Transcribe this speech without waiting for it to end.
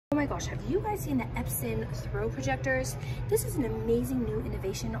gosh, have you guys seen the Epson throw projectors? This is an amazing new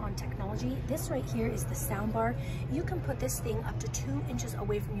innovation on technology. This right here is the sound bar. You can put this thing up to 2 inches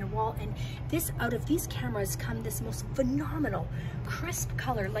away from your wall, and this, out of these cameras come this most phenomenal crisp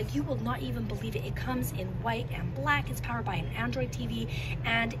color, like you will not even believe it. It comes in white and black. It's powered by an Android TV,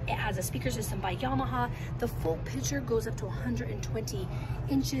 and it has a speaker system by Yamaha. The full picture goes up to 120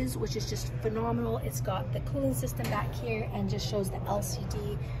 inches, which is just phenomenal. It's got the cooling system back here and just shows the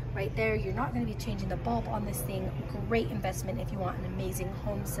LCD right there. You're not going to be changing the bulb on this thing. Great investment if you want an amazing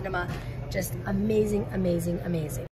home cinema. Just amazing, amazing, amazing.